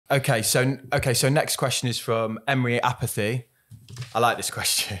Okay, so next question is from Emery Apathy. I like this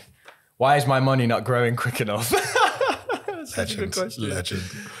question. Why is my money not growing quick enough? Such a good question.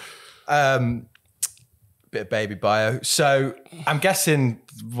 Legend. Bit of baby bio. So I'm guessing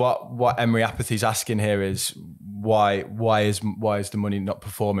what Emery Apathy's asking here is why is the money not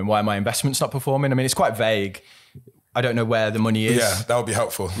performing? Why are my investments not performing? I mean, it's quite vague. I don't know where the money is. Yeah, that would be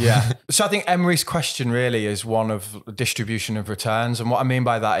helpful. Yeah. So I think Emery's question really is one of distribution of returns. And what I mean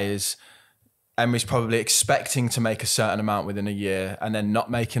by that is Emery's probably expecting to make a certain amount within a year and then not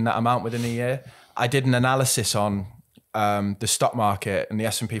making that amount within a year. I did an analysis on the stock market and the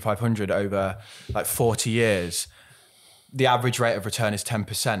S&P 500 over like 40 years. The average rate of return is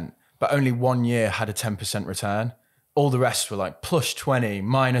 10%, but only 1 year had a 10% return. All the rest were like plus 20,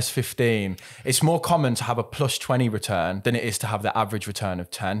 minus 15. It's more common to have a plus 20 return than it is to have the average return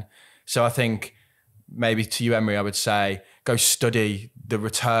of 10. So I think maybe to you, Emery, I would say, go study the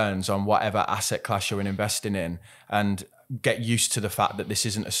returns on whatever asset class you're investing in and get used to the fact that this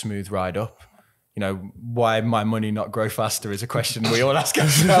isn't a smooth ride up. You know, why my money not grow faster is a question we all ask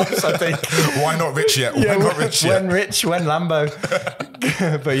ourselves, I think. Why not rich yet? Why not rich yet? When rich, when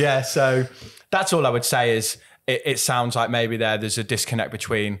Lambo. But yeah, so that's all I would say is it sounds like maybe there's a disconnect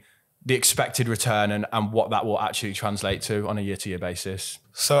between the expected return and what that will actually translate to on a year-to-year basis.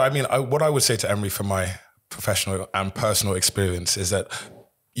 So, I mean, what I would say to Emery from my professional and personal experience is that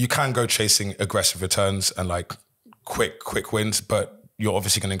you can go chasing aggressive returns and like quick wins, but you're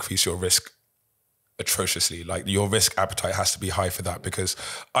obviously going to increase your risk atrociously. Like your risk appetite has to be high for that, because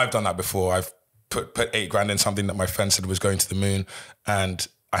I've done that before. I've put 8 grand in something that my friend said was going to the moon, and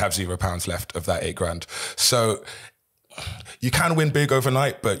I have £0 left of that 8 grand. So you can win big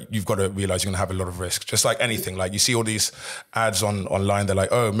overnight, but you've got to realize you're going to have a lot of risk. Just like anything, like you see all these ads online. They're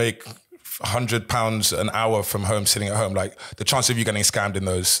like, oh, make £100 an hour from home, sitting at home. Like the chance of you getting scammed in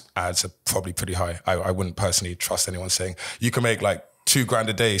those ads are probably pretty high. I wouldn't personally trust anyone saying you can make like 2 grand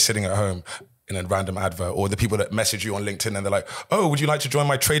a day sitting at home in a random advert, or the people that message you on LinkedIn and they're like, oh, would you like to join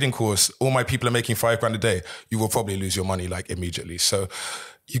my trading course? All my people are making 5 grand a day. You will probably lose your money like immediately. So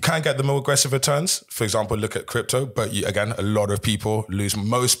you can get the more aggressive returns. For example, look at crypto, but again, a lot of people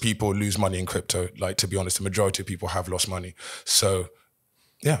most people lose money in crypto. Like, to be honest, the majority of people have lost money. So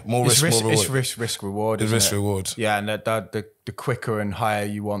yeah, more risk, more reward. It's risk reward. It's risk reward. Yeah, and the quicker and higher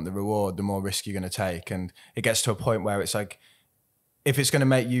you want the reward, the more risk you're going to take. And it gets to a point where it's like, if it's going to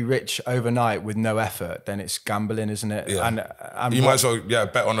make you rich overnight with no effort, then it's gambling, isn't it? Yeah. And you might as well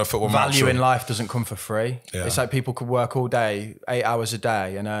bet on a football match. Value in life doesn't come for free. Yeah. It's like people could work all day, 8 hours a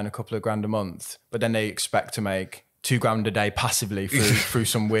day, and earn a couple of grand a month, but then they expect to make 2 grand a day passively through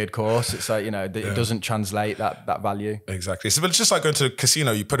some weird course. It's like, it doesn't translate that value. Exactly. So, but it's just like going to a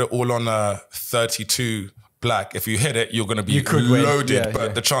casino. You put it all on 32 black. If you hit it, you're going to be loaded,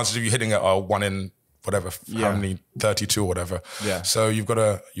 but the chances of you hitting it are 1 in whatever, how many, 32 or whatever. Yeah. So you've got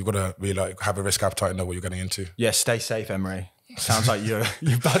to really like have a risk appetite and know what you're getting into. Yeah, stay safe, Emery. Sounds like you're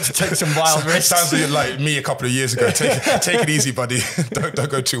about to take some wild risks. Sounds like me a couple of years ago. Take it easy, buddy.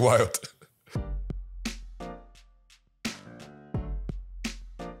 Don't go too wild.